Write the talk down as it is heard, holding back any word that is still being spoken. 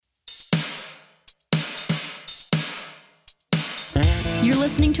You're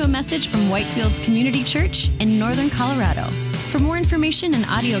listening to a message from Whitefields Community Church in Northern Colorado. For more information and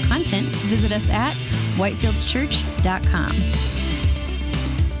audio content, visit us at whitefieldschurch.com.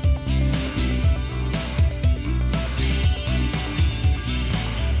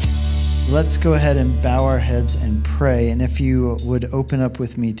 Let's go ahead and bow our heads and pray. And if you would open up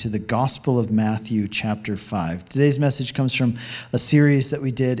with me to the Gospel of Matthew, chapter 5. Today's message comes from a series that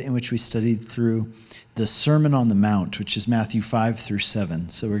we did in which we studied through the Sermon on the Mount, which is Matthew 5 through 7.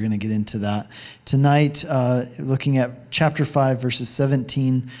 So we're going to get into that tonight, looking at chapter 5, verses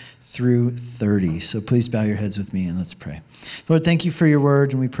 17 through 30. So please bow your heads with me and let's pray. Lord, thank you for your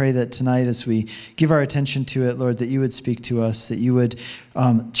word, and we pray that tonight as we give our attention to it, Lord, that you would speak to us, that you would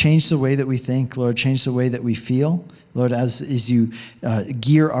change the way that we think, Lord, change the way that we feel. Lord, as you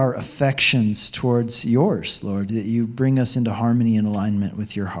gear our affections towards yours, Lord, that you bring us into harmony and alignment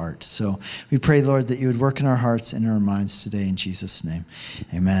with your heart. So we pray, Lord, that you would work in our hearts and in our minds today in Jesus' name.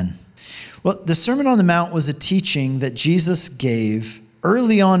 Amen. Well, the Sermon on the Mount was a teaching that Jesus gave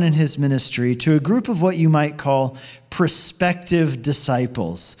early on in his ministry to a group of what you might call prospective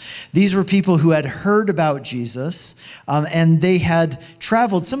disciples. These were people who had heard about Jesus, and they had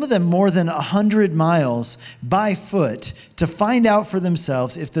traveled, some of them more than 100 miles by foot, to find out for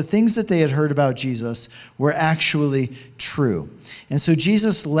themselves if the things that they had heard about Jesus were actually true. And so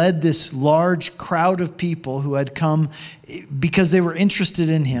Jesus led this large crowd of people who had come because they were interested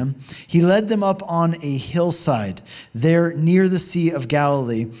in him. He led them up on a hillside there near the Sea of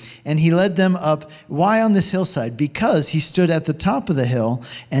Galilee. And he led them up. Why on this hillside? Because he stood at the top of the hill,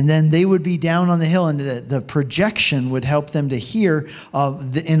 and then they would be down on the hill, and the projection would help them to hear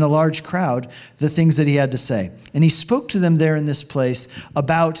in a large crowd the things that he had to say. And he spoke to them there in this place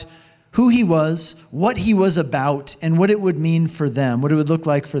about who he was, what he was about, and what it would mean for them, what it would look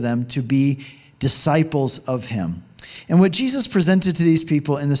like for them to be disciples of him. And what Jesus presented to these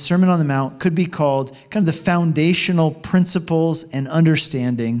people in the Sermon on the Mount could be called kind of the foundational principles and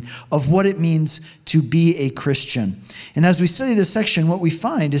understanding of what it means to be a Christian. And as we study this section, what we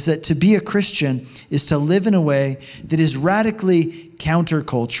find is that to be a Christian is to live in a way that is radically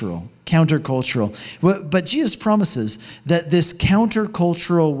countercultural. But Jesus promises that this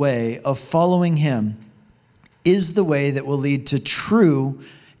countercultural way of following him is the way that will lead to true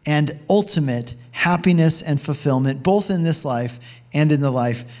and ultimate happiness and fulfillment, both in this life and in the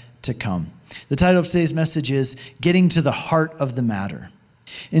life to come. The title of today's message is Getting to the Heart of the Matter.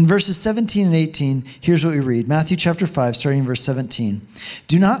 In verses 17 and 18, here's what we read. Matthew chapter 5, starting in verse 17.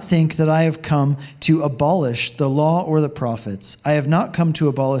 Do not think that I have come to abolish the law or the prophets. I have not come to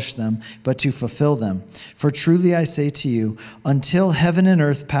abolish them, but to fulfill them. For truly I say to you, until heaven and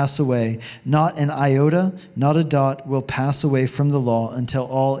earth pass away, not an iota, not a dot will pass away from the law until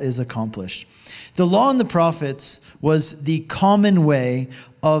all is accomplished. The law and the prophets was the common way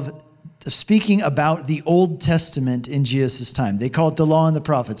of speaking about the Old Testament in Jesus' time. They call it the law and the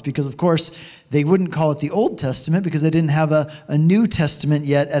prophets because, of course, they wouldn't call it the Old Testament because they didn't have a New Testament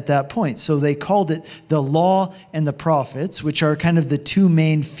yet at that point. So they called it the law and the prophets, which are kind of the two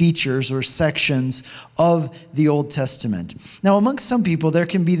main features or sections of the Old Testament. Now, amongst some people, there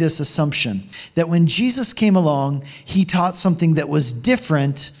can be this assumption that when Jesus came along, he taught something that was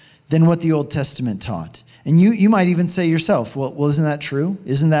different than what the Old Testament taught. And you might even say yourself, well, isn't that true?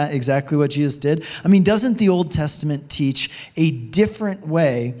 Isn't that exactly what Jesus did? I mean, doesn't the Old Testament teach a different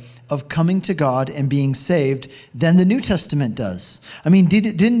way of coming to God and being saved than the New Testament does? I mean,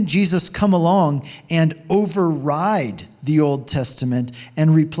 didn't Jesus come along and override the Old Testament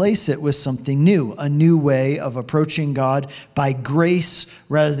and replace it with something new, a new way of approaching God by grace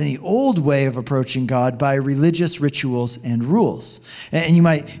rather than the old way of approaching God by religious rituals and rules? And you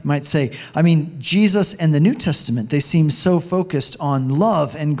might say, I mean, Jesus and the New Testament, they seem so focused on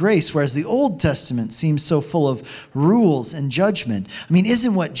love and grace, whereas the Old Testament seems so full of rules and judgment. I mean,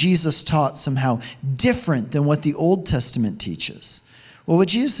 isn't what Jesus taught somehow different than what the Old Testament teaches? Well, what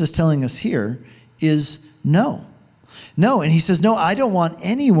Jesus is telling us here is no. No, and he says, no, I don't want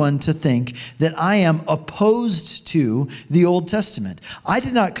anyone to think that I am opposed to the Old Testament. I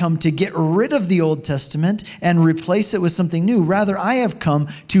did not come to get rid of the Old Testament and replace it with something new. Rather, I have come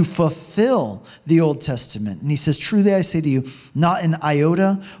to fulfill the Old Testament. And he says, truly I say to you, not an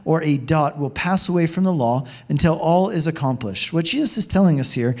iota or a dot will pass away from the law until all is accomplished. What Jesus is telling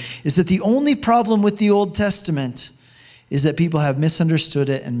us here is that the only problem with the Old Testament is that people have misunderstood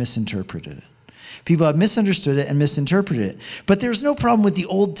it and misinterpreted it. People have misunderstood it and misinterpreted it. But there's no problem with the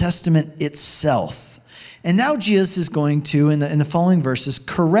Old Testament itself. And now Jesus is going to, in the following verses,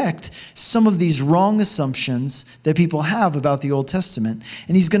 correct some of these wrong assumptions that people have about the Old Testament.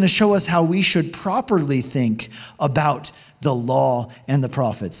 And he's going to show us how we should properly think about the law and the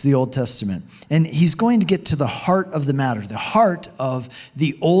prophets, the Old Testament. And he's going to get to the heart of the matter, the heart of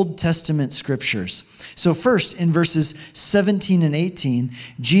the Old Testament scriptures. So first, in verses 17 and 18,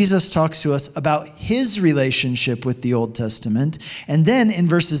 Jesus talks to us about his relationship with the Old Testament. And then in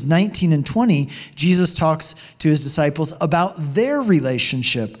verses 19 and 20, Jesus talks to his disciples about their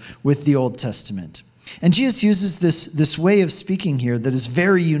relationship with the Old Testament. And Jesus uses this way of speaking here that is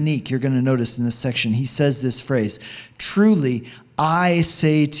very unique. You're going to notice in this section, he says this phrase, "Truly, I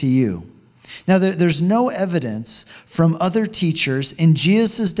say to you." Now, there's no evidence from other teachers in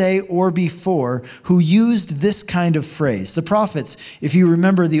Jesus' day or before who used this kind of phrase. The prophets, if you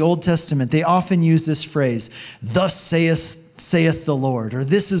remember the Old Testament, they often use this phrase, "Thus saith the Lord," or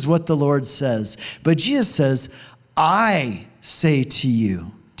 "This is what the Lord says." But Jesus says, "I say to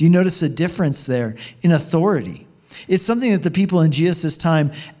you." Do you notice a difference there in authority? It's something that the people in Jesus'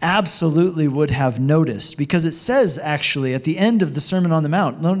 time absolutely would have noticed, because it says actually at the end of the Sermon on the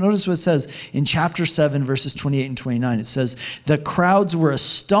Mount, notice what it says in chapter 7, verses 28 and 29. It says, "The crowds were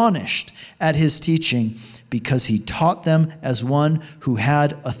astonished at his teaching because he taught them as one who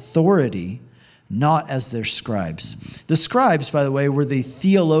had authority, not as their scribes." The scribes, by the way, were the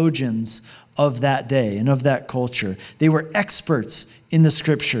theologians of that day and of that culture. They were experts in the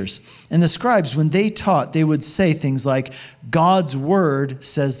scriptures. And the scribes, when they taught, they would say things like, "God's word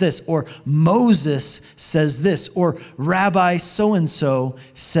says this," or "Moses says this," or "Rabbi so-and-so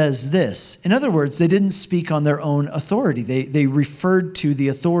says this." In other words, they didn't speak on their own authority. They referred to the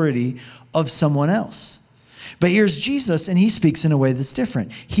authority of someone else. But here's Jesus, and he speaks in a way that's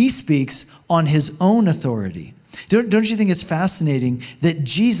different. He speaks on his own authority. Don't you think it's fascinating that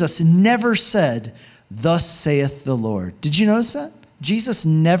Jesus never said, "Thus saith the Lord"? Did you notice that? Jesus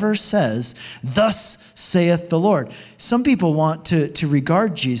never says, "Thus saith the Lord." Some people want to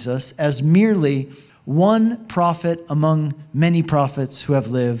regard Jesus as merely one prophet among many prophets who have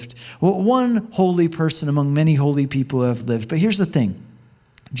lived, one holy person among many holy people who have lived. But here's the thing.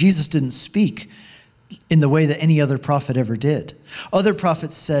 Jesus didn't speak in the way that any other prophet ever did. Other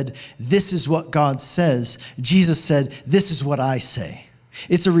prophets said, "This is what God says." Jesus said, "This is what I say."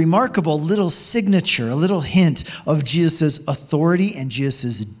 It's a remarkable little signature, a little hint of Jesus' authority and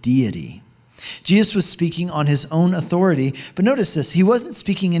Jesus' deity. Jesus was speaking on his own authority, but notice this, he wasn't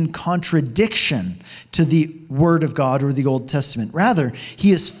speaking in contradiction to the Word of God or the Old Testament. Rather,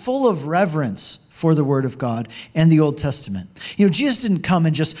 he is full of reverence for the Word of God and the Old Testament. You know, Jesus didn't come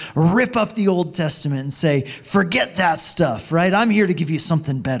and just rip up the Old Testament and say, "Forget that stuff," right? "I'm here to give you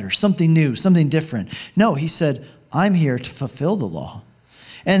something better, something new, something different." No, he said, "I'm here to fulfill the law."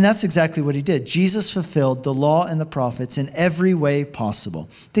 And that's exactly what he did. Jesus fulfilled the law and the prophets in every way possible.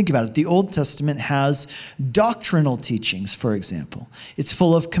 Think about it. The Old Testament has doctrinal teachings, for example. It's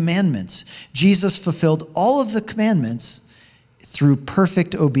full of commandments. Jesus fulfilled all of the commandments through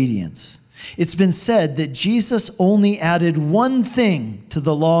perfect obedience. It's been said that Jesus only added one thing to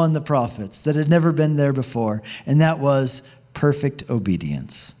the law and the prophets that had never been there before, and that was perfect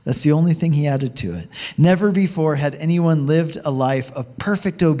obedience. That's the only thing he added to it. Never before had anyone lived a life of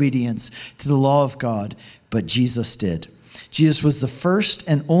perfect obedience to the law of God, but Jesus did. Jesus was the first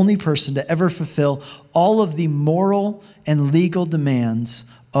and only person to ever fulfill all of the moral and legal demands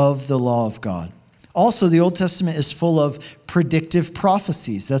of the law of God. Also, the Old Testament is full of predictive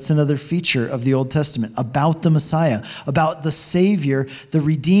prophecies. That's another feature of the Old Testament, about the Messiah, about the Savior, the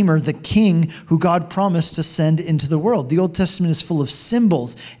Redeemer, the King who God promised to send into the world. The Old Testament is full of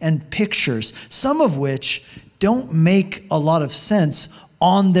symbols and pictures, some of which don't make a lot of sense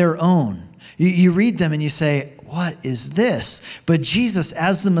on their own. You read them and you say, "What is this?" But Jesus,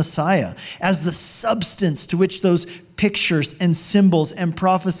 as the Messiah, as the substance to which those pictures and symbols and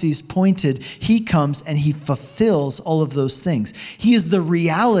prophecies pointed, he comes and he fulfills all of those things. He is the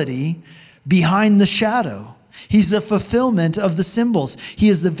reality behind the shadow. He's the fulfillment of the symbols. He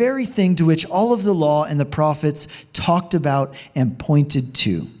is the very thing to which all of the law and the prophets talked about and pointed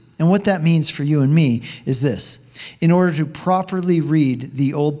to. And what that means for you and me is this. In order to properly read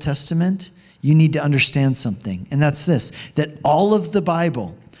the Old Testament, you need to understand something. And that's this, that all of the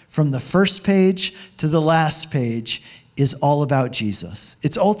Bible, from the first page to the last page, is all about Jesus.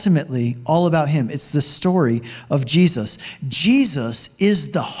 It's ultimately all about him. It's the story of Jesus. Jesus is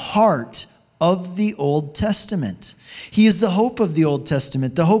the heart of the Old Testament. He is the hope of the Old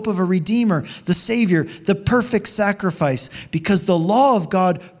Testament, the hope of a Redeemer, the Savior, the perfect sacrifice, because the law of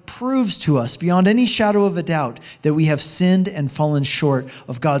God proves to us beyond any shadow of a doubt that we have sinned and fallen short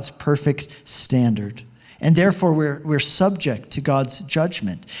of God's perfect standard. And therefore, we're subject to God's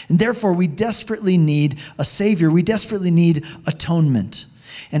judgment. And therefore, we desperately need a Savior. We desperately need atonement.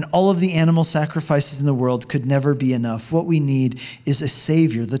 And all of the animal sacrifices in the world could never be enough. What we need is a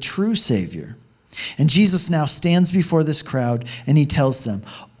Savior, the true Savior. And Jesus now stands before this crowd and he tells them,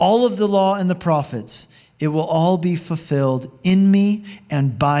 all of the law and the prophets, it will all be fulfilled in me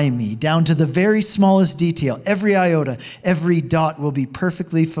and by me, down to the very smallest detail. Every iota, every dot will be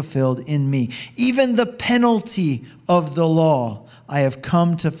perfectly fulfilled in me. Even the penalty of the law, I have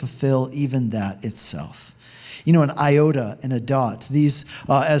come to fulfill even that itself. You know, an iota and a dot. These,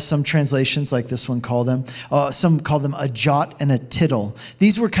 as some translations like this one call them, some call them a jot and a tittle.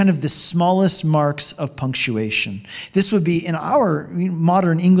 These were kind of the smallest marks of punctuation. This would be, in our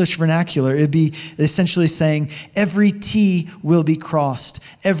modern English vernacular, it would be essentially saying every T will be crossed,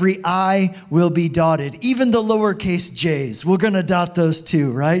 every I will be dotted, even the lowercase j's. We're going to dot those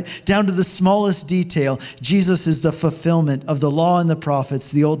too, right? Down to the smallest detail. Jesus is the fulfillment of the law and the prophets,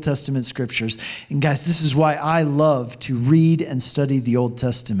 the Old Testament scriptures. And guys, this is why I love to read and study the Old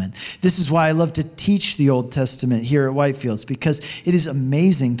Testament. This is why I love to teach the Old Testament here at Whitefields, because it is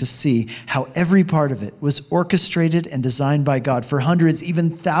amazing to see how every part of it was orchestrated and designed by God for hundreds, even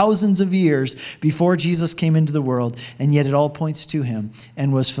thousands of years before Jesus came into the world, and yet it all points to him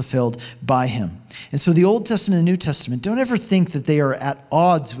and was fulfilled by him. And so the Old Testament and the New Testament, don't ever think that they are at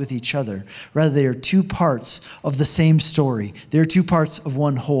odds with each other. Rather, they are two parts of the same story. They're two parts of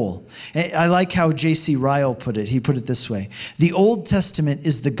one whole. I like how J.C. Ryle put it. He put it this way: the Old Testament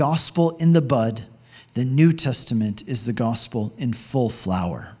is the gospel in the bud. The New Testament is the gospel in full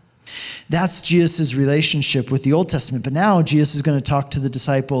flower. That's Jesus' relationship with the Old Testament. But now Jesus is going to talk to the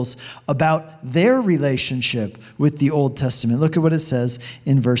disciples about their relationship with the Old Testament. Look at what it says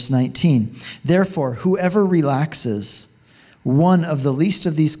in verse 19. Therefore, whoever relaxes one of the least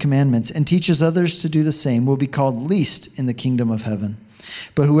of these commandments and teaches others to do the same will be called least in the kingdom of heaven.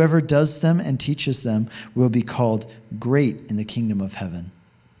 But whoever does them and teaches them will be called great in the kingdom of heaven.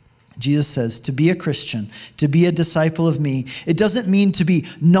 Jesus says, to be a Christian, to be a disciple of me, it doesn't mean to be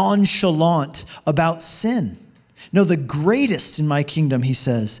nonchalant about sin. No, the greatest in my kingdom, he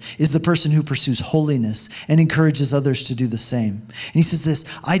says, is the person who pursues holiness and encourages others to do the same. And he says this: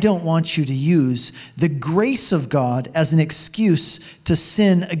 I don't want you to use the grace of God as an excuse to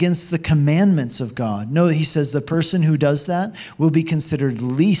sin against the commandments of God. No, he says the person who does that will be considered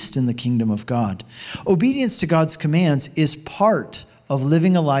least in the kingdom of God. Obedience to God's commands is part of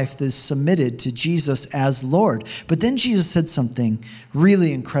living a life that is submitted to Jesus as Lord. But then Jesus said something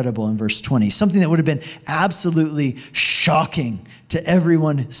really incredible in verse 20, something that would have been absolutely shocking to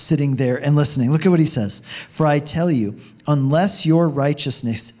everyone sitting there and listening. Look at what he says. For I tell you, unless your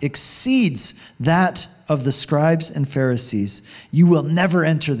righteousness exceeds that of the scribes and Pharisees, you will never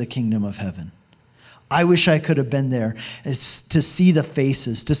enter the kingdom of heaven. I wish I could have been there to see the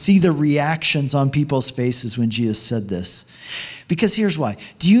faces, to see the reactions on people's faces when Jesus said this. Because here's why.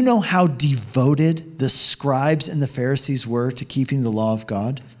 Do you know how devoted the scribes and the Pharisees were to keeping the law of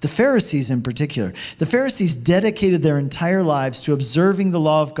God? The Pharisees in particular. The Pharisees dedicated their entire lives to observing the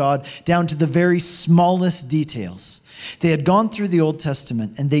law of God down to the very smallest details. They had gone through the Old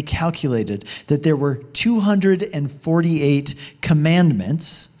Testament and they calculated that there were 248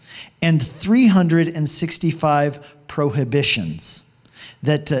 commandments and 365 prohibitions.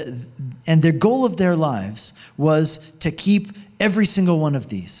 And their goal of their lives was to keep every single one of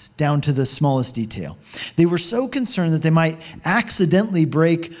these down to the smallest detail. They were so concerned that they might accidentally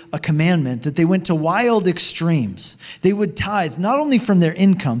break a commandment that they went to wild extremes. They would tithe not only from their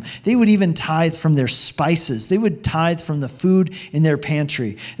income, they would even tithe from their spices. They would tithe from the food in their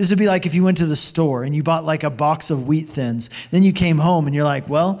pantry. This would be like if you went to the store and you bought like a box of Wheat Thins. Then you came home and you're like,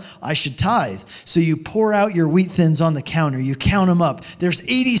 well, I should tithe. So you pour out your Wheat Thins on the counter. You count them up. There's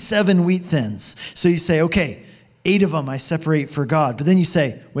 87 Wheat Thins. So you say, okay, 8 of them I separate for God. But then you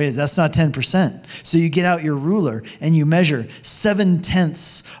say, wait, that's not 10%. So you get out your ruler and you measure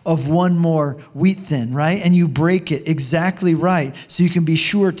 7/10 of one more Wheat Thin, right? And you break it exactly right so you can be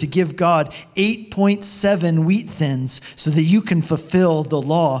sure to give God 8.7 Wheat Thins so that you can fulfill the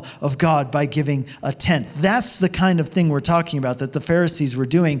law of God by giving a tenth. That's the kind of thing we're talking about that the Pharisees were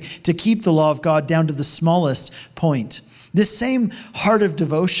doing to keep the law of God down to the smallest point. This same heart of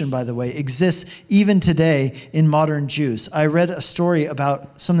devotion, by the way, exists even today in modern Jews. I read a story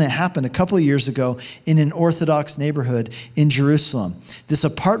about something that happened a couple of years ago in an Orthodox neighborhood in Jerusalem. This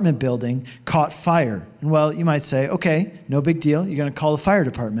apartment building caught fire. And well, you might say, okay, no big deal. You're going to call the fire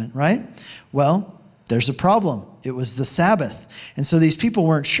department, right? Well, there's a problem. It was the Sabbath. And so these people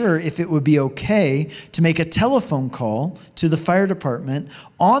weren't sure if it would be okay to make a telephone call to the fire department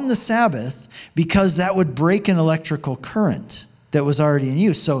on the Sabbath because that would break an electrical current that was already in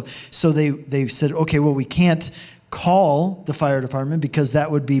use. So they said, okay, well, we can't call the fire department because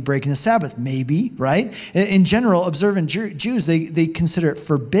that would be breaking the Sabbath, maybe, right? In general, observant Jews, they consider it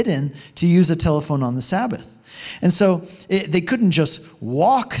forbidden to use a telephone on the Sabbath. And so they couldn't just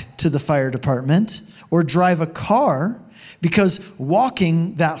walk to the fire department or drive a car, because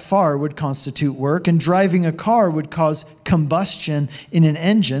walking that far would constitute work, and driving a car would cause combustion in an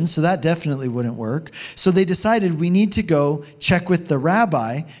engine, so that definitely wouldn't work. So they decided we need to go check with the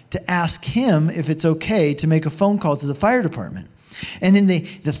rabbi to ask him if it's okay to make a phone call to the fire department. And in the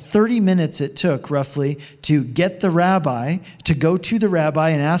 30 minutes it took, roughly, to get the rabbi, to go to the rabbi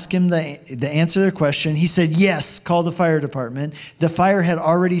and ask him the answer to their question, he said, yes, call the fire department. The fire had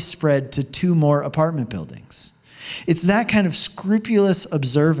already spread to 2 more apartment buildings. It's that kind of scrupulous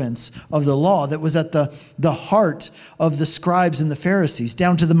observance of the law that was at the heart of the scribes and the Pharisees,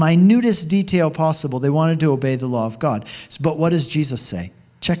 down to the minutest detail possible. They wanted to obey the law of God. But what does Jesus say?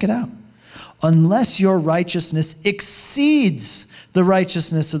 Check it out. Unless your righteousness exceeds the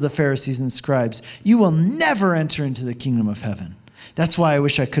righteousness of the Pharisees and scribes, you will never enter into the kingdom of heaven. That's why I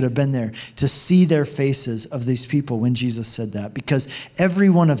wish I could have been there to see their faces of these people when Jesus said that, because every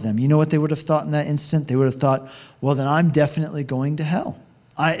one of them, you know what they would have thought in that instant? They would have thought, well, then I'm definitely going to hell.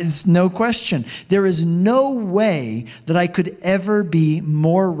 It's no question. There is no way that I could ever be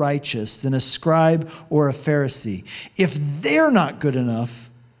more righteous than a scribe or a Pharisee. If they're not good enough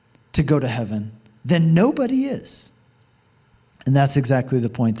to go to heaven, then nobody is. And that's exactly the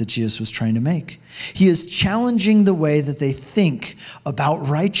point that Jesus was trying to make. He is challenging the way that they think about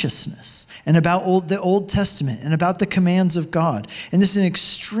righteousness and about the Old Testament and about the commands of God. And this is an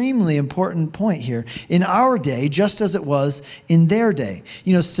extremely important point here. In our day, just as it was in their day.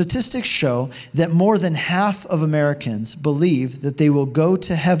 You know, statistics show that more than half of Americans believe that they will go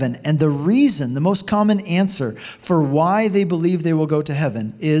to heaven. And the reason, the most common answer for why they believe they will go to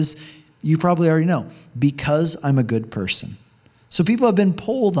heaven is, you probably already know, because I'm a good person. So people have been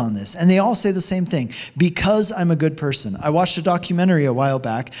polled on this, and they all say the same thing, because I'm a good person. I watched a documentary a while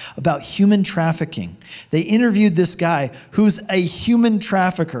back about human trafficking. They interviewed this guy who's a human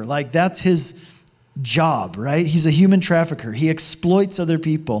trafficker. Like, that's his job, right? He's a human trafficker. He exploits other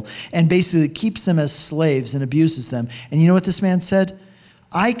people and basically keeps them as slaves and abuses them. And you know what this man said?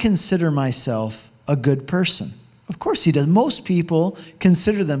 I consider myself a good person. Of course he does. Most people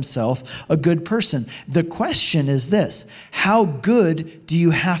consider themselves a good person. The question is this: how good do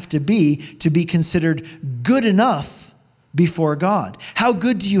you have to be considered good enough before God? How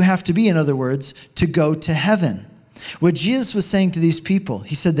good do you have to be, in other words, to go to heaven? What Jesus was saying to these people,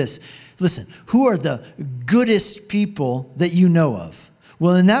 he said this: listen, who are the goodest people that you know of?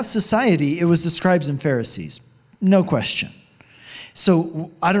 Well, in that society, it was the scribes and Pharisees. No question.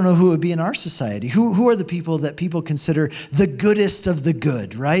 So I don't know who it would be in our society. Who are the people that people consider the goodest of the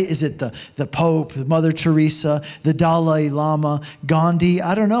good, right? Is it the Pope, Mother Teresa, the Dalai Lama, Gandhi?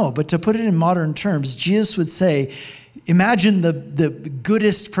 I don't know. But to put it in modern terms, Jesus would say, imagine the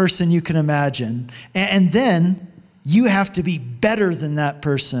goodest person you can imagine. And then you have to be better than that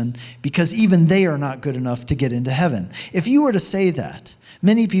person, because even they are not good enough to get into heaven. If you were to say that,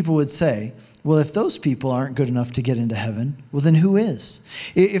 many people would say, well, if those people aren't good enough to get into heaven, well, then who is?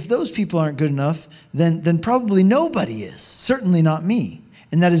 If those people aren't good enough, then probably nobody is. Certainly not me.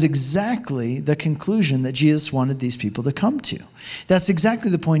 And that is exactly the conclusion that Jesus wanted these people to come to. That's exactly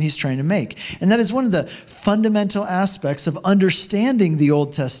the point he's trying to make. And that is one of the fundamental aspects of understanding the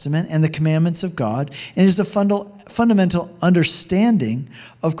Old Testament and the commandments of God, and it is a fundamental understanding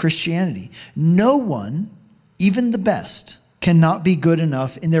of Christianity. No one, even the best, cannot be good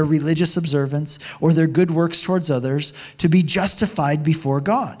enough in their religious observance or their good works towards others to be justified before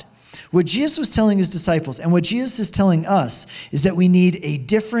God. What Jesus was telling his disciples, and what Jesus is telling us, is that we need a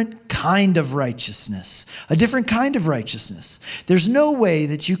different kind of righteousness. A different kind of righteousness. There's no way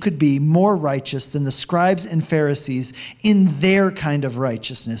that you could be more righteous than the scribes and Pharisees in their kind of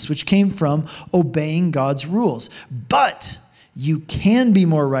righteousness, which came from obeying God's rules. But you can be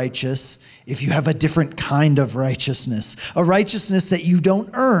more righteous if you have a different kind of righteousness, a righteousness that you don't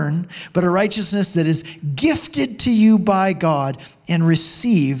earn, but a righteousness that is gifted to you by God and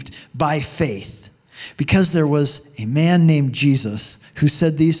received by faith. Because there was a man named Jesus who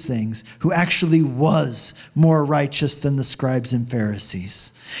said these things, who actually was more righteous than the scribes and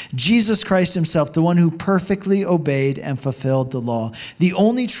Pharisees. Jesus Christ himself, the one who perfectly obeyed and fulfilled the law, the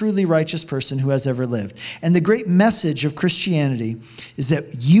only truly righteous person who has ever lived. And the great message of Christianity is that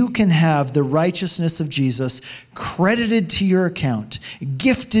you can have the righteousness of Jesus credited to your account,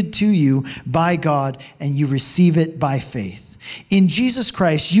 gifted to you by God, and you receive it by faith. In Jesus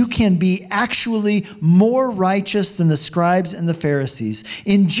Christ, you can be actually more righteous than the scribes and the Pharisees.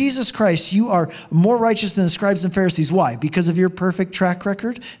 In Jesus Christ, you are more righteous than the scribes and Pharisees. Why? Because of your perfect track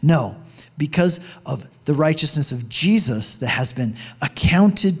record? No. Because of the righteousness of Jesus that has been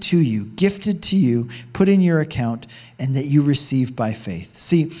accounted to you, gifted to you, put in your account, and that you receive by faith.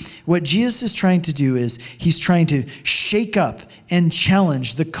 See, what Jesus is trying to do is he's trying to shake up and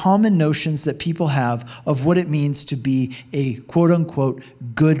challenge the common notions that people have of what it means to be a quote-unquote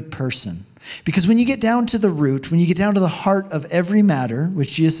good person. Because when you get down to the root, when you get down to the heart of every matter,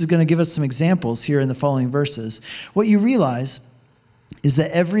 which Jesus is going to give us some examples here in the following verses, what you realize is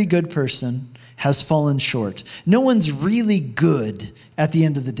that every good person has fallen short. No one's really good at the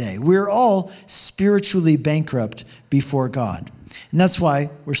end of the day. We're all spiritually bankrupt before God. And that's why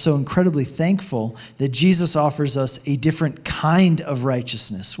we're so incredibly thankful that Jesus offers us a different kind of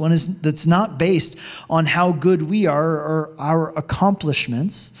righteousness, one that's not based on how good we are or our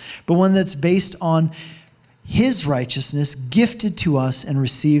accomplishments, but one that's based on his righteousness gifted to us and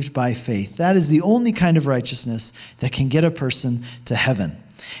received by faith. That is the only kind of righteousness that can get a person to heaven.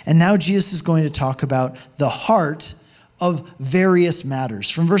 And now Jesus is going to talk about the heart of various matters.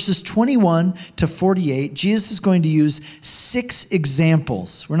 From verses 21 to 48, Jesus is going to use 6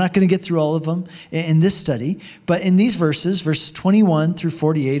 examples. We're not going to get through all of them in this study, but in these verses 21 through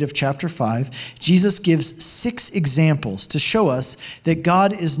 48 of chapter 5, Jesus gives 6 examples to show us that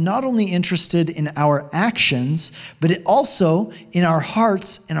God is not only interested in our actions, but also in our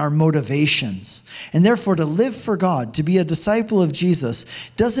hearts and our motivations. And therefore, to live for God, to be a disciple of Jesus,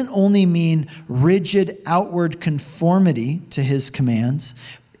 doesn't only mean rigid outward conformity to his commands.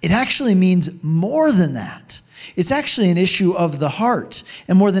 It actually means more than that. It's actually an issue of the heart.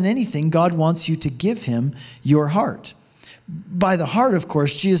 And more than anything, God wants you to give him your heart. By the heart, of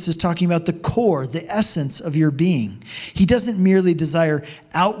course, Jesus is talking about the core, the essence of your being. He doesn't merely desire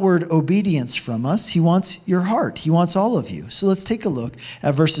outward obedience from us. He wants your heart. He wants all of you. So let's take a look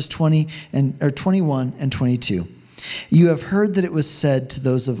at verses 21 and 22. You have heard that it was said to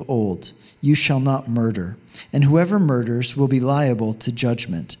those of old, you shall not murder, and whoever murders will be liable to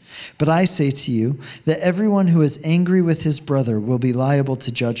judgment. But I say to you that everyone who is angry with his brother will be liable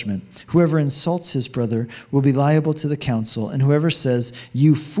to judgment. Whoever insults his brother will be liable to the council, and whoever says,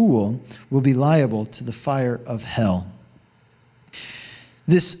 you fool, will be liable to the fire of hell.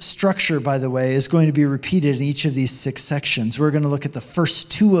 This structure, by the way, is going to be repeated in each of these 6 sections. We're going to look at the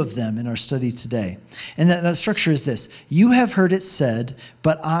first 2 of them in our study today. And that structure is this. You have heard it said,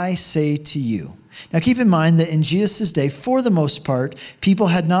 but I say to you. Now keep in mind that in Jesus' day, for the most part, people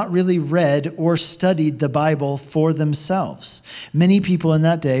had not really read or studied the Bible for themselves. Many people in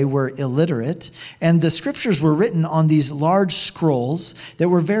that day were illiterate, and the scriptures were written on these large scrolls that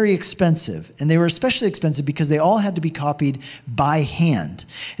were very expensive. And they were especially expensive because they all had to be copied by hand.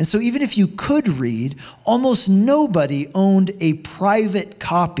 And so even if you could read, almost nobody owned a private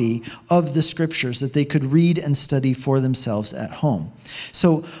copy of the scriptures that they could read and study for themselves at home.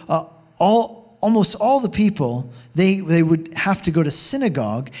 So almost all the people, they would have to go to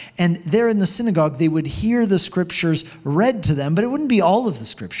synagogue, and there in the synagogue, they would hear the scriptures read to them, but it wouldn't be all of the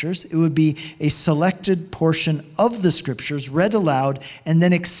scriptures. It would be a selected portion of the scriptures read aloud and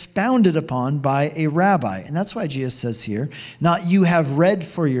then expounded upon by a rabbi. And that's why Jesus says here, not you have read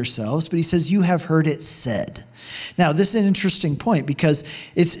for yourselves, but he says you have heard it said. Now, this is an interesting point because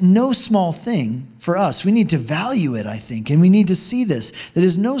it's no small thing for us. We need to value it, I think, and we need to see this. That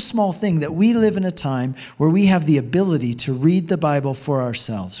is no small thing that we live in a time where we have the ability to read the Bible for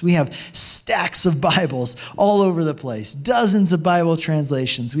ourselves. We have stacks of Bibles all over the place, dozens of Bible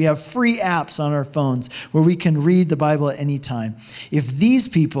translations. We have free apps on our phones where we can read the Bible at any time. If these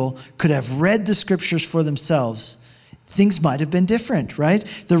people could have read the scriptures for themselves, things might have been different, right?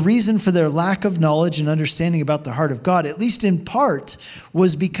 The reason for their lack of knowledge and understanding about the heart of God, at least in part,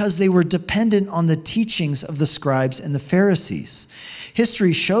 was because they were dependent on the teachings of the scribes and the Pharisees.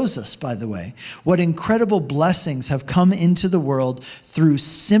 History shows us, by the way, what incredible blessings have come into the world through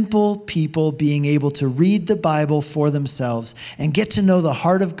simple people being able to read the Bible for themselves and get to know the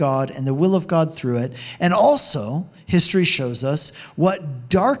heart of God and the will of God through it. And also, history shows us what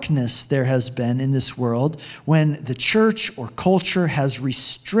darkness there has been in this world when the church or culture has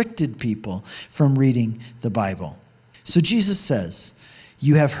restricted people from reading the Bible. So Jesus says,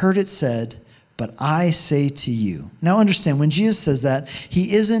 you have heard it said, but I say to you. Now understand, when Jesus says that,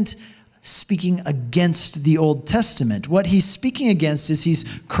 he isn't speaking against the Old Testament. What he's speaking against is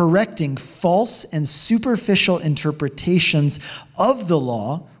he's correcting false and superficial interpretations of the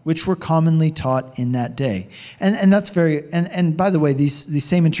law, which were commonly taught in that day. And that's and by the way, these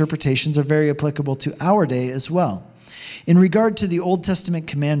same interpretations are very applicable to our day as well. In regard to the Old Testament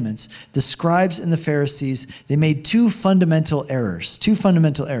commandments, the scribes and the Pharisees, they made two fundamental errors.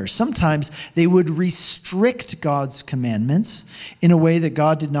 Sometimes they would restrict God's commandments in a way that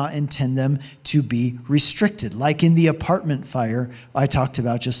God did not intend them to be restricted, like in the apartment fire I talked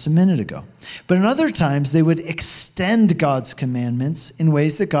about just a minute ago. But in other times, they would extend God's commandments in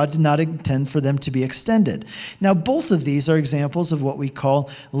ways that God did not intend for them to be extended. Now, both of these are examples of what we call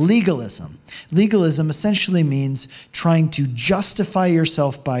legalism. Legalism essentially means trying to justify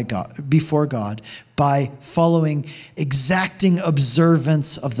yourself before God by following exacting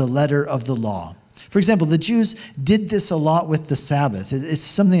observance of the letter of the law. For example, the Jews did this a lot with the Sabbath. It's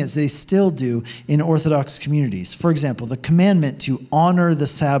something that they still do in Orthodox communities. For example, the commandment to honor the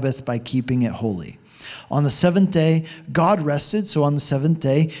Sabbath by keeping it holy. On the seventh day, God rested, so on the seventh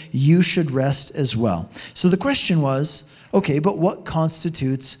day, you should rest as well. So the question was, okay, but what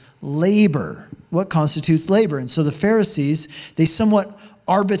constitutes labor? What constitutes labor? And so the Pharisees, they somewhat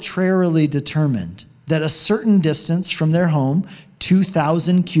arbitrarily determined that a certain distance from their home,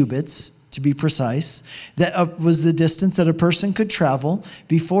 2,000 cubits, to be precise, that was the distance that a person could travel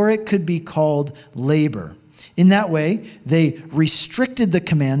before it could be called labor. In that way, they restricted the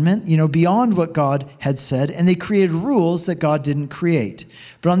commandment, beyond what God had said, and they created rules that God didn't create.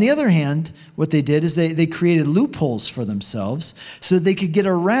 But on the other hand, what they did is they created loopholes for themselves so that they could get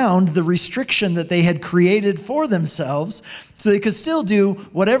around the restriction that they had created for themselves, so they could still do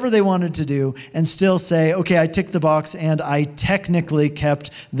whatever they wanted to do and still say, okay, I ticked the box and I technically kept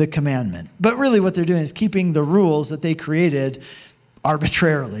the commandment. But really what they're doing is keeping the rules that they created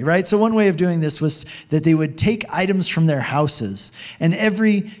arbitrarily, right? So one way of doing this was that they would take items from their houses, and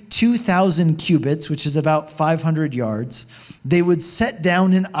every 2,000 cubits, which is about 500 yards, they would set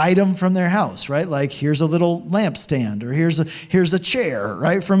down an item from their house, right? Like, here's a little lampstand, or here's a chair,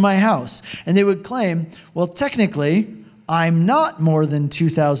 right, from my house. And they would claim, well, technically, I'm not more than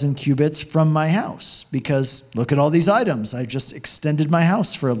 2,000 cubits from my house because look at all these items. I just extended my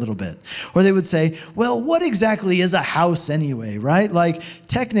house for a little bit. Or they would say, well, what exactly is a house anyway, right? Like,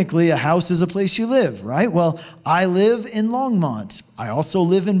 technically a house is a place you live, right? Well, I live in Longmont. I also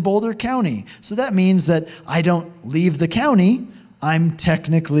live in Boulder County. So that means that I don't leave the county. I'm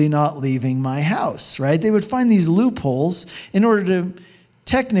technically not leaving my house, right? They would find these loopholes in order to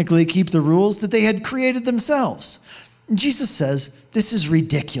technically keep the rules that they had created themselves. Jesus says, this is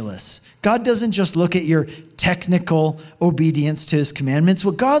ridiculous. God doesn't just look at your technical obedience to his commandments.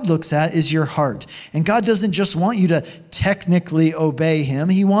 What God looks at is your heart. And God doesn't just want you to technically obey him.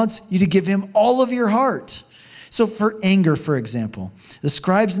 He wants you to give him all of your heart. So for anger, for example, the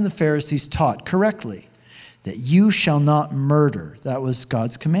scribes and the Pharisees taught correctly that you shall not murder. That was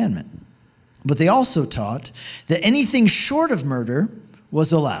God's commandment. But they also taught that anything short of murder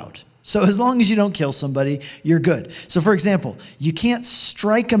was allowed. So as long as you don't kill somebody, you're good. So for example, you can't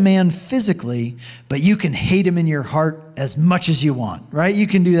strike a man physically, but you can hate him in your heart as much as you want, right? You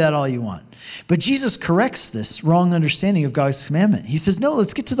can do that all you want. But Jesus corrects this wrong understanding of God's commandment. He says, no,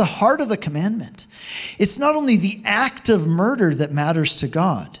 let's get to the heart of the commandment. It's not only the act of murder that matters to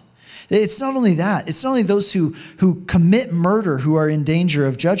God. It's not only that. It's not only those who commit murder who are in danger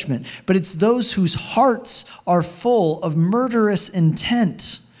of judgment, but it's those whose hearts are full of murderous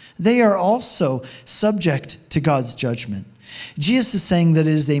intent. They are also subject to God's judgment. Jesus is saying that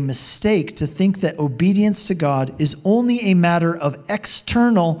it is a mistake to think that obedience to God is only a matter of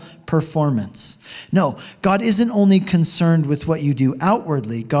external performance. No, God isn't only concerned with what you do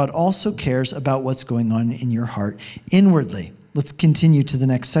outwardly. God also cares about what's going on in your heart inwardly. Let's continue to the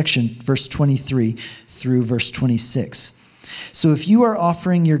next section, verse 23 through verse 26. So if you are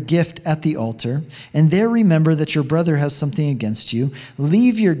offering your gift at the altar, and there remember that your brother has something against you,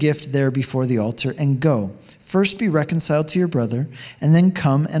 leave your gift there before the altar and go. First be reconciled to your brother, and then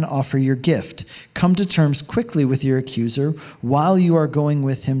come and offer your gift. Come to terms quickly with your accuser while you are going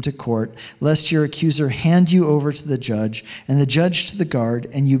with him to court, lest your accuser hand you over to the judge, and the judge to the guard,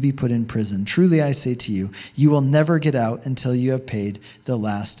 and you be put in prison. Truly I say to you, you will never get out until you have paid the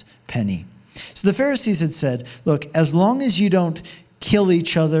last penny. So the Pharisees had said, look, as long as you don't kill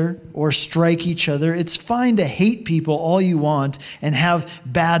each other or strike each other, it's fine to hate people all you want and have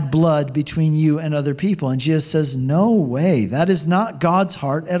bad blood between you and other people. And Jesus says, no way. That is not God's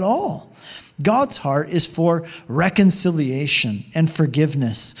heart at all. God's heart is for reconciliation and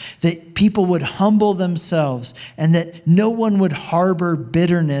forgiveness, that people would humble themselves and that no one would harbor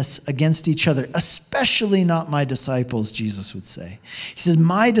bitterness against each other, especially not my disciples, Jesus would say. He says,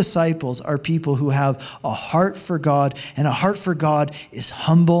 my disciples are people who have a heart for God, and a heart for God is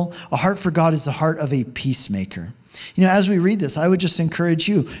humble. A heart for God is the heart of a peacemaker. As we read this, I would just encourage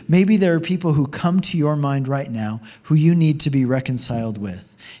you, maybe there are people who come to your mind right now who you need to be reconciled with.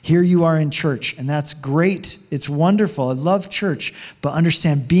 Here you are in church, and that's great. It's wonderful. I love church, but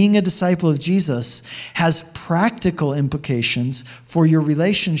understand being a disciple of Jesus has practical implications for your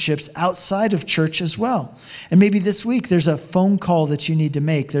relationships outside of church as well. And maybe this week there's a phone call that you need to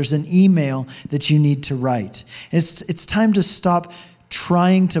make. There's an email that you need to write. It's time to stop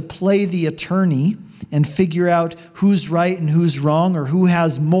trying to play the attorney and figure out who's right and who's wrong, or who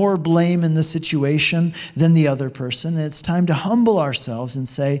has more blame in the situation than the other person. And it's time to humble ourselves and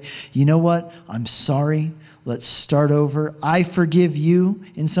say, you know what? I'm sorry. Let's start over. I forgive you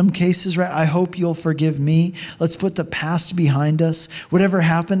in some cases, right? I hope you'll forgive me. Let's put the past behind us. Whatever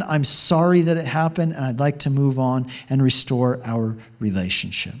happened, I'm sorry that it happened, and I'd like to move on and restore our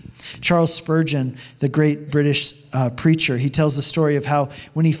relationship. Charles Spurgeon, the great British preacher, he tells the story of how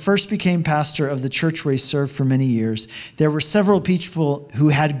when he first became pastor of the church where he served for many years, there were several people who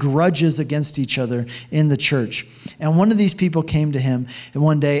had grudges against each other in the church. And one of these people came to him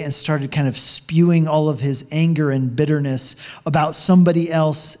one day and started kind of spewing all of his anger and bitterness about somebody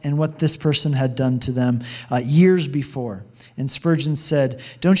else and what this person had done to them years before. And Spurgeon said,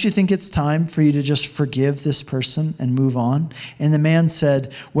 don't you think it's time for you to just forgive this person and move on? And the man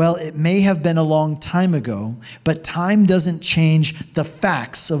said, well, it may have been a long time ago, but time doesn't change the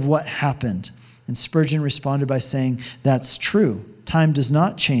facts of what happened. And Spurgeon responded by saying, that's true. Time does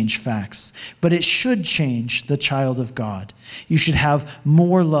not change facts, but it should change the child of God. You should have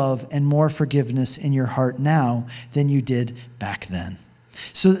more love and more forgiveness in your heart now than you did back then.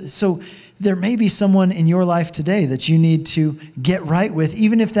 So there may be someone in your life today that you need to get right with,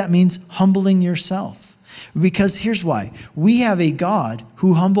 even if that means humbling yourself. Because here's why. We have a God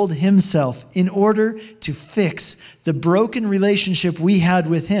who humbled himself in order to fix the broken relationship we had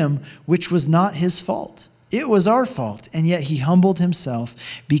with him, which was not his fault. It was our fault, and yet he humbled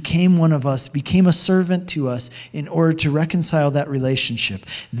himself, became one of us, became a servant to us in order to reconcile that relationship.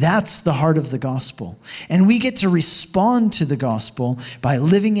 That's the heart of the gospel. And we get to respond to the gospel by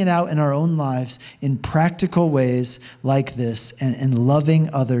living it out in our own lives in practical ways like this, and loving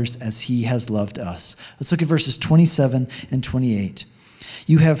others as he has loved us. Let's look at verses 27 and 28.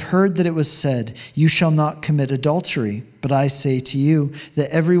 You have heard that it was said, you shall not commit adultery. But I say to you that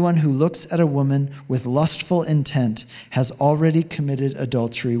everyone who looks at a woman with lustful intent has already committed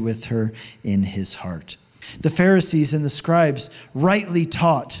adultery with her in his heart. The Pharisees and the scribes rightly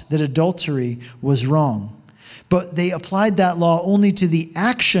taught that adultery was wrong. But they applied that law only to the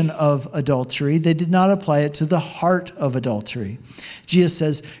action of adultery. They did not apply it to the heart of adultery. Jesus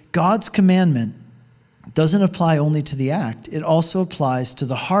says God's commandment doesn't apply only to the act. It also applies to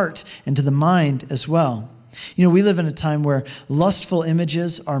the heart and to the mind as well. We live in a time where lustful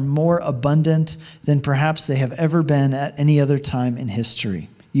images are more abundant than perhaps they have ever been at any other time in history.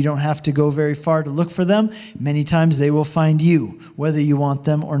 You don't have to go very far to look for them. Many times they will find you, whether you want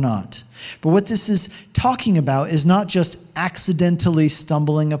them or not. But what this is talking about is not just accidentally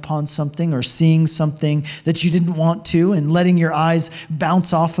stumbling upon something or seeing something that you didn't want to and letting your eyes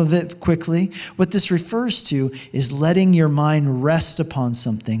bounce off of it quickly. What this refers to is letting your mind rest upon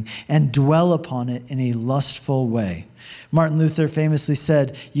something and dwell upon it in a lustful way. Martin Luther famously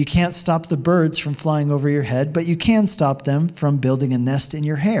said, you can't stop the birds from flying over your head, but you can stop them from building a nest in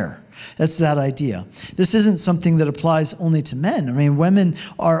your hair. That's that idea. This isn't something that applies only to men. Women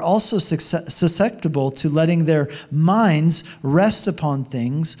are also susceptible to letting their minds rest upon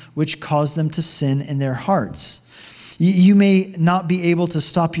things which cause them to sin in their hearts. You may not be able to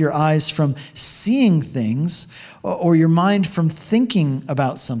stop your eyes from seeing things or your mind from thinking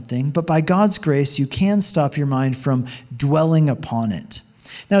about something, but by God's grace, you can stop your mind from dwelling upon it.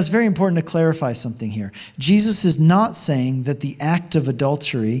 Now, it's very important to clarify something here. Jesus is not saying that the act of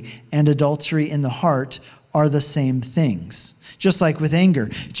adultery and adultery in the heart are the same things. Just like with anger,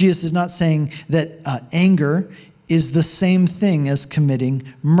 Jesus is not saying that anger is the same thing as committing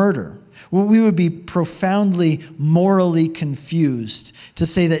murder. We would be profoundly morally confused to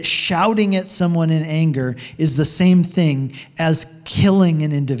say that shouting at someone in anger is the same thing as killing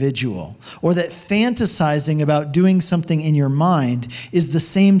an individual, or that fantasizing about doing something in your mind is the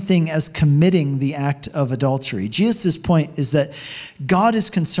same thing as committing the act of adultery. Jesus' point is that God is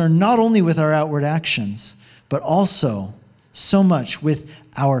concerned not only with our outward actions, but also so much with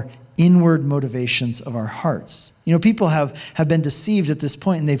our inward motivations of our hearts. People have been deceived at this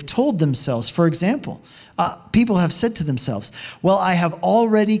point, and they've told themselves, for example, people have said to themselves, well, I have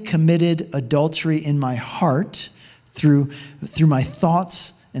already committed adultery in my heart through my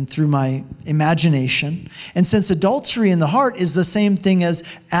thoughts and through my imagination. And since adultery in the heart is the same thing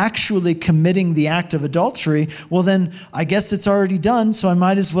as actually committing the act of adultery, well then I guess it's already done, so I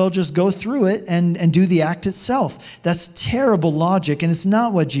might as well just go through it and do the act itself. That's terrible logic, and it's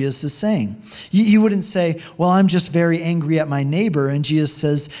not what Jesus is saying. You wouldn't say, well, I'm just very angry at my neighbor, and Jesus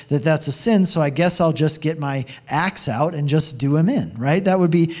says that that's a sin, so I guess I'll just get my axe out and just do him in, right? That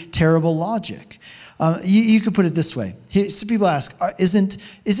would be terrible logic. You could put it this way. Some people ask,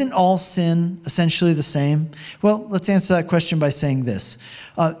 isn't all sin essentially the same? Well, let's answer that question by saying this.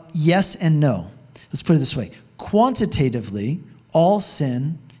 Yes and no. Let's put it this way. Quantitatively, all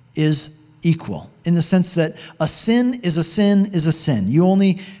sin is equal in the sense that a sin is a sin is a sin. You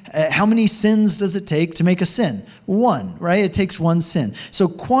only, how many sins does it take to make a sin? One, right? It takes one sin. So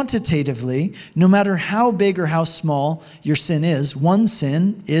quantitatively, no matter how big or how small your sin is one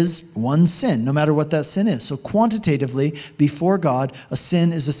sin, no matter what that sin is. So quantitatively, before God, a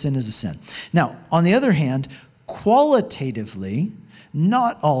sin is a sin is a sin. Now, on the other hand, qualitatively,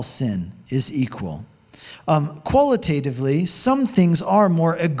 not all sin is equal. Qualitatively, some things are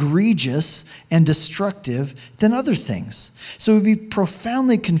more egregious and destructive than other things. So we'd be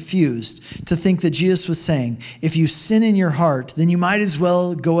profoundly confused to think that Jesus was saying, if you sin in your heart, then you might as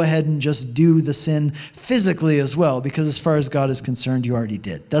well go ahead and just do the sin physically as well, because as far as God is concerned, you already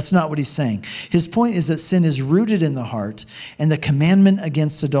did. That's not what he's saying. His point is that sin is rooted in the heart, and the commandment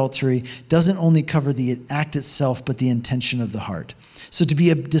against adultery doesn't only cover the act itself, but the intention of the heart. So to be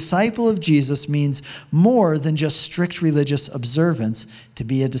a disciple of Jesus means more than just strict religious observance. To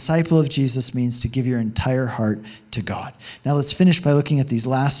be a disciple of Jesus means to give your entire heart to God. Now let's finish by looking at these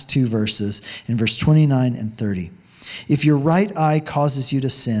last two verses in verse 29 and 30. If your right eye causes you to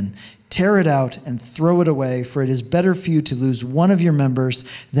sin, tear it out and throw it away, for it is better for you to lose one of your members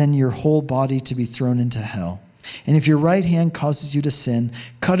than your whole body to be thrown into hell. And if your right hand causes you to sin,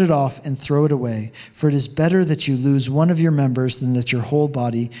 cut it off and throw it away, for it is better that you lose one of your members than that your whole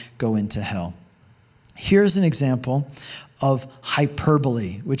body go into hell. Here's an example of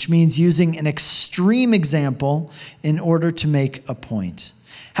hyperbole, which means using an extreme example in order to make a point.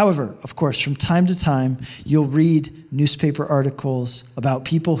 However, of course, from time to time, you'll read newspaper articles about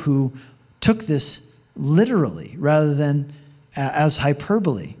people who took this literally rather than as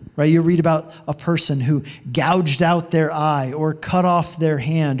hyperbole. Right? You read about a person who gouged out their eye or cut off their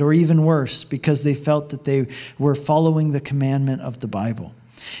hand, or even worse, because they felt that they were following the commandment of the Bible.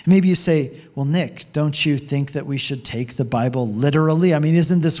 Maybe you say, well, Nick, don't you think that we should take the Bible literally? I mean,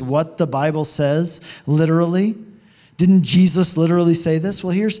 isn't this what the Bible says literally? Didn't Jesus literally say this?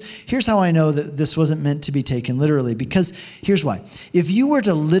 Well, here's how I know that this wasn't meant to be taken literally, because here's why. If you were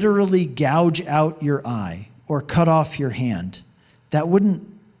to literally gouge out your eye or cut off your hand, that wouldn't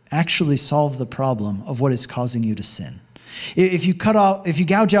actually solve the problem of what is causing you to sin. If you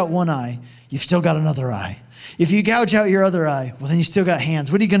gouge out one eye, you've still got another eye. If you gouge out your other eye, well, then you still got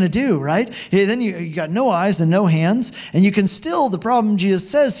hands. What are you going to do, right? Then you got no eyes and no hands, and you can still, the problem Jesus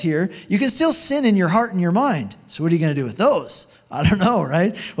says here, you can still sin in your heart and your mind. So what are you going to do with those? I don't know,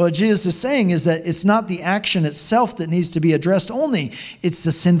 right? What Jesus is saying is that it's not the action itself that needs to be addressed only. It's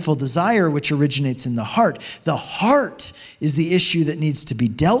the sinful desire which originates in the heart. The heart is the issue that needs to be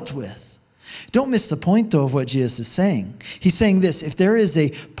dealt with. Don't miss the point, though, of what Jesus is saying. He's saying this: if there is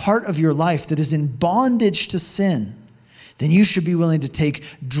a part of your life that is in bondage to sin, then you should be willing to take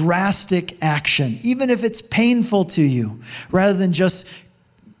drastic action, even if it's painful to you, rather than just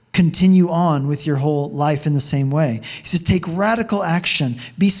continue on with your whole life in the same way. He says, take radical action.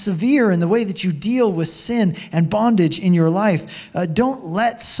 Be severe in the way that you deal with sin and bondage in your life. Don't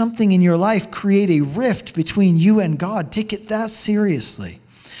let something in your life create a rift between you and God. Take it that seriously.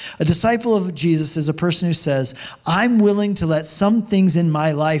 A disciple of Jesus is a person who says, I'm willing to let some things in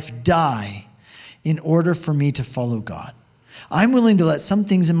my life die in order for me to follow God. I'm willing to let some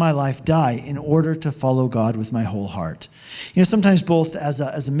things in my life die in order to follow God with my whole heart. You know, sometimes both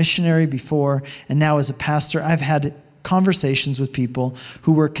as a missionary before and now as a pastor, I've had conversations with people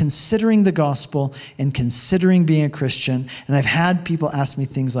who were considering the gospel and considering being a Christian. And I've had people ask me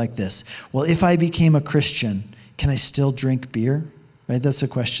things like this. Well, if I became a Christian, can I still drink beer? Right? That's a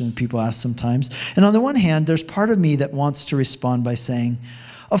question people ask sometimes. And on the one hand, there's part of me that wants to respond by saying,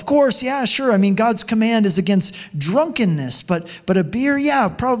 of course, yeah, sure. I mean, God's command is against drunkenness, but a beer, yeah,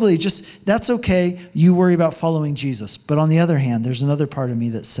 probably just, that's okay. You worry about following Jesus. But on the other hand, there's another part of me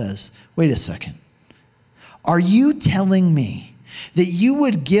that says, wait a second. Are you telling me that you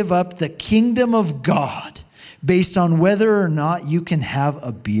would give up the kingdom of God based on whether or not you can have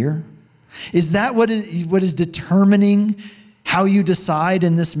a beer? Is that what is determining how you decide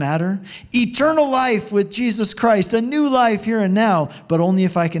in this matter? Eternal life with Jesus Christ, a new life here and now, but only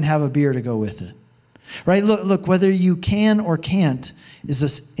if I can have a beer to go with it. Right? Look, whether you can or can't is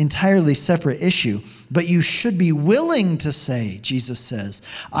this entirely separate issue, but you should be willing to say, Jesus says,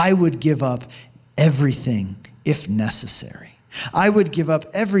 I would give up everything if necessary. I would give up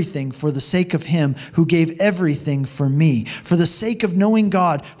everything for the sake of him who gave everything for me, for the sake of knowing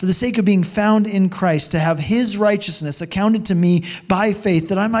God, for the sake of being found in Christ, to have his righteousness accounted to me by faith,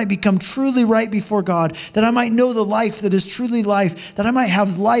 that I might become truly right before God, that I might know the life that is truly life, that I might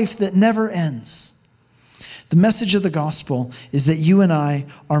have life that never ends. The message of the gospel is that you and I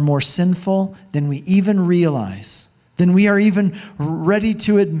are more sinful than we even realize, than we are even ready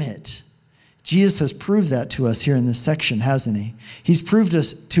to admit. Jesus has proved that to us here in this section, hasn't he? He's proved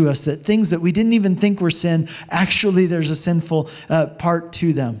to us that things that we didn't even think were sin, actually there's a sinful part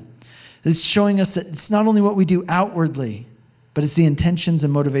to them. It's showing us that it's not only what we do outwardly, but it's the intentions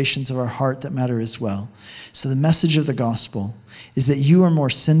and motivations of our heart that matter as well. So the message of the gospel is that you are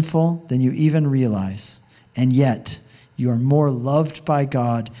more sinful than you even realize, and yet you are more loved by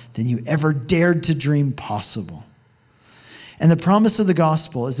God than you ever dared to dream possible. And the promise of the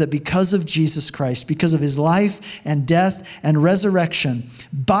gospel is that because of Jesus Christ, because of his life and death and resurrection,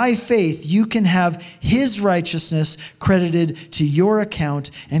 by faith, you can have his righteousness credited to your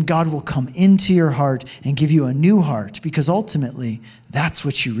account, and God will come into your heart and give you a new heart, because ultimately, that's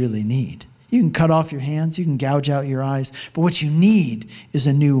what you really need. You can cut off your hands, you can gouge out your eyes, but what you need is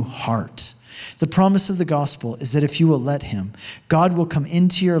a new heart. The promise of the gospel is that if you will let him, God will come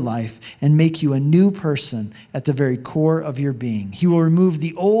into your life and make you a new person at the very core of your being. He will remove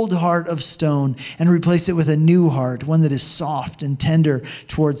the old heart of stone and replace it with a new heart, one that is soft and tender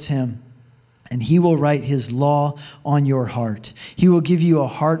towards him. And he will write his law on your heart. He will give you a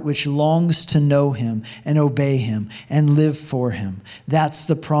heart which longs to know him and obey him and live for him. That's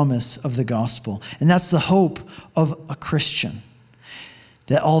the promise of the gospel. And that's the hope of a Christian.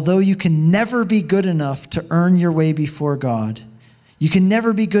 That although you can never be good enough to earn your way before God, you can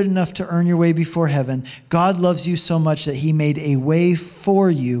never be good enough to earn your way before heaven, God loves you so much that he made a way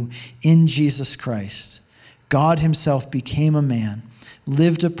for you in Jesus Christ. God himself became a man,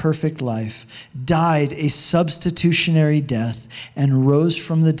 lived a perfect life, died a substitutionary death, and rose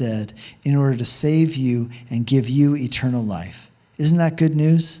from the dead in order to save you and give you eternal life. Isn't that good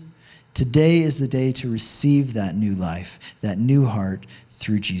news? Today is the day to receive that new life, that new heart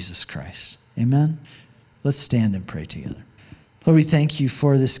through Jesus Christ. Amen? Let's stand and pray together. Lord, we thank you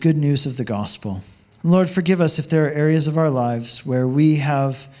for this good news of the gospel. And Lord, forgive us if there are areas of our lives where we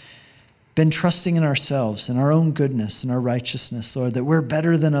have been trusting in ourselves and our own goodness and our righteousness, Lord, that we're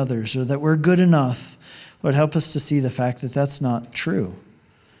better than others or that we're good enough. Lord, help us to see the fact that that's not true.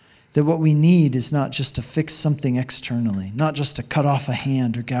 That what we need is not just to fix something externally, not just to cut off a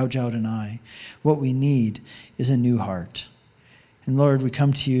hand or gouge out an eye. What we need is a new heart. And Lord, we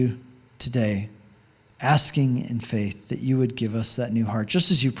come to you today asking in faith that you would give us that new heart, just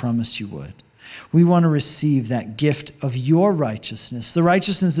as you promised you would. We want to receive that gift of your righteousness, the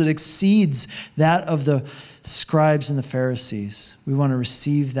righteousness that exceeds that of the scribes and the Pharisees. We want to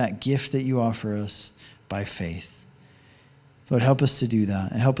receive that gift that you offer us by faith. Lord, help us to do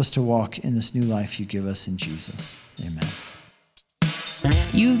that and help us to walk in this new life you give us in Jesus. Amen.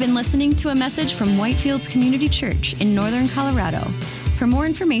 You've been listening to a message from Whitefields Community Church in Northern Colorado. For more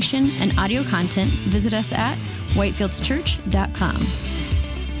information and audio content, visit us at whitefieldschurch.com.